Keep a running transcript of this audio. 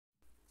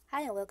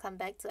Hi and welcome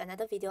back to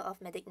another video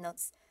of Medic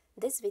Notes.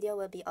 This video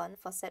will be on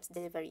forceps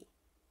delivery.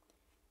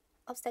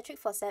 Obstetric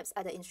forceps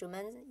are the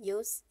instruments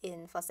used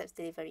in forceps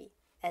delivery,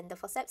 and the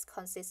forceps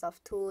consists of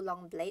two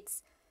long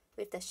blades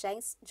with the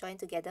shanks joined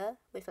together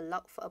with a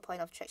lock for a point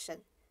of traction.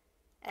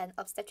 And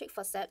obstetric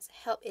forceps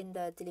help in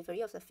the delivery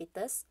of the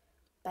fetus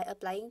by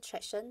applying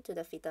traction to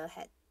the fetal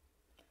head.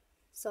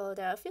 So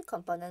there are a few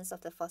components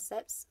of the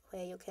forceps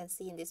where you can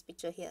see in this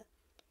picture here.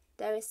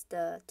 There is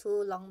the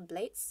two long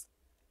blades,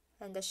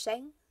 and the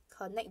shank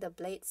connect the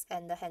blades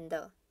and the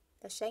handle.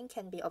 The shank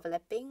can be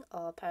overlapping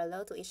or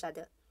parallel to each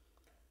other.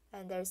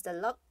 And there is the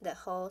lock that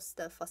holds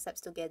the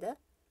forceps together,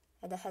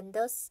 and the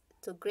handles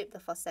to grip the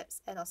forceps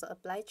and also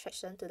apply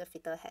traction to the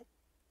fetal head.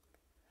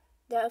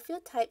 There are a few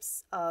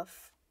types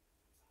of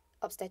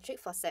obstetric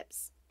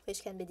forceps,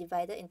 which can be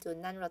divided into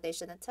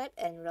non-rotational type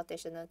and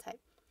rotational type.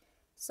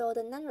 So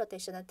the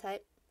non-rotational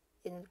type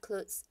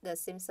includes the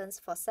Simpson's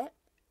forceps,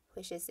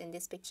 which is in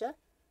this picture,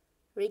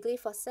 Wrigley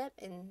forceps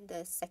in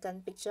the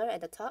second picture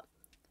at the top,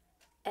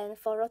 and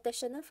for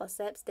rotational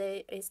forceps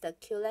there is the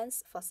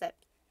Cullen's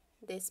forceps,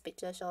 this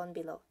picture shown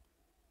below.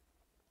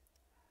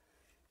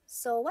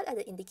 So what are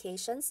the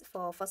indications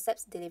for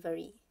forceps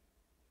delivery?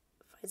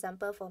 For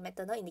example, for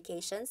maternal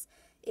indications,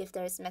 if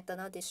there is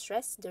maternal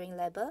distress during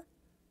labor,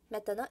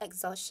 maternal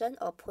exhaustion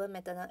or poor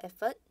maternal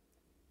effort,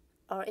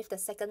 or if the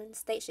second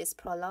stage is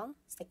prolonged.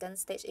 Second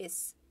stage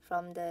is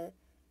from the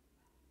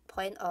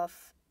point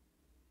of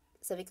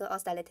cervical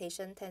os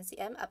dilatation 10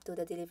 cm up to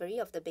the delivery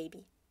of the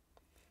baby.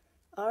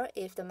 Or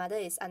if the mother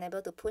is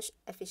unable to push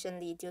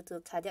efficiently due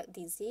to cardiac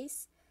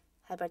disease,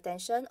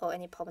 hypertension, or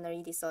any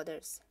pulmonary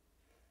disorders.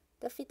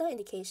 The fetal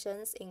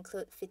indications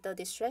include fetal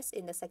distress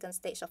in the second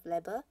stage of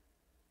labor,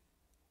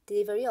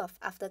 delivery of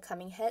after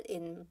coming head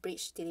in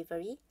breech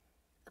delivery,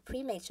 a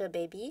premature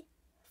baby,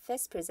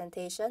 fast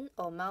presentation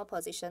or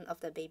malposition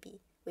of the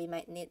baby. We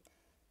might need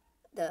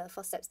the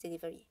forceps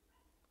delivery.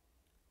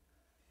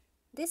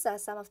 These are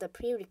some of the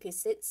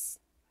prerequisites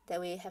that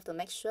we have to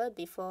make sure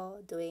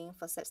before doing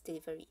forceps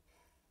delivery.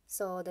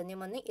 So the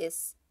mnemonic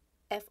is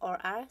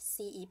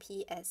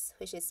FORCEPS,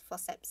 which is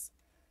forceps.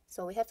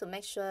 So we have to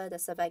make sure the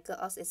cervical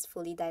os is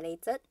fully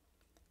dilated,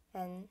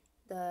 and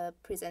the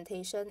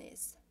presentation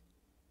is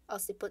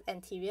occiput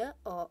anterior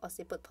or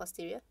occiput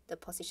posterior, the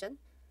position.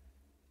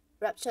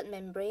 Ruptured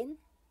membrane,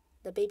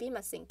 the baby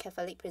must in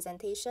cephalic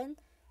presentation,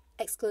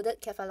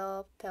 excluded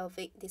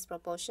cephalopelvic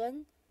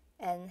disproportion,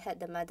 and had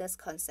the mother's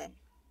consent.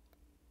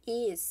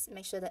 E is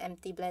make sure the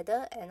empty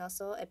bladder and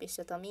also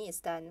episiotomy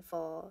is done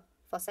for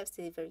forceps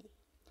delivery.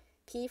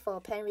 P for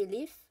pain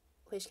relief,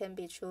 which can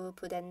be through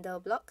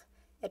pudendal block,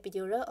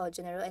 epidural or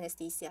general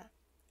anesthesia,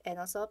 and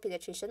also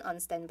pediatrician on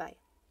standby.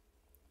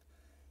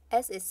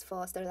 S is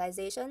for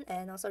sterilization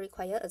and also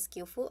require a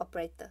skillful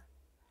operator.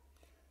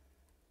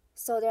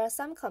 So there are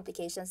some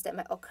complications that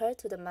might occur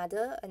to the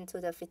mother and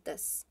to the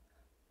fetus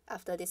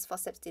after this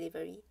forceps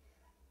delivery.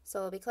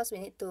 So because we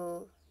need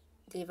to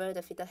deliver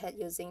the fetal head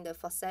using the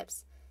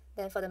forceps,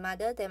 then for the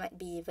mother there might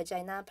be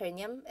vagina,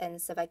 perineum, and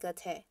cervical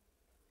tear.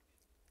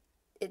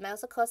 It might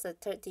also cause a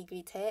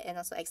third-degree tear and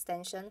also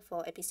extension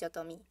for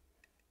episiotomy,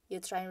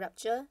 uterine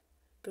rupture,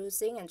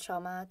 bruising and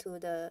trauma to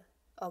the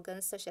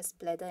organs such as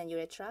bladder and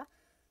urethra,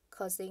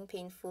 causing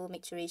painful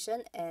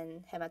micturition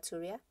and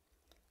hematuria,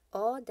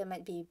 or there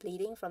might be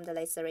bleeding from the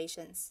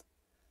lacerations.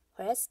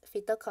 Whereas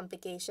fetal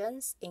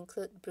complications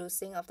include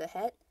bruising of the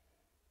head,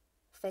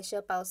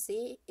 facial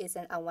palsy is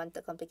an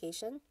unwanted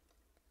complication,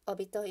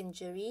 orbital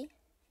injury,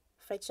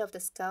 fracture of the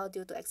skull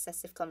due to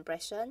excessive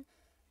compression,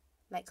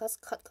 might cause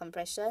cord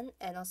compression,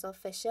 and also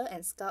facial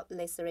and scalp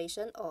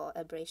laceration or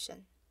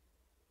abrasion.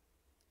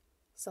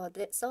 So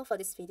that's all for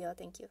this video.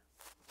 Thank you.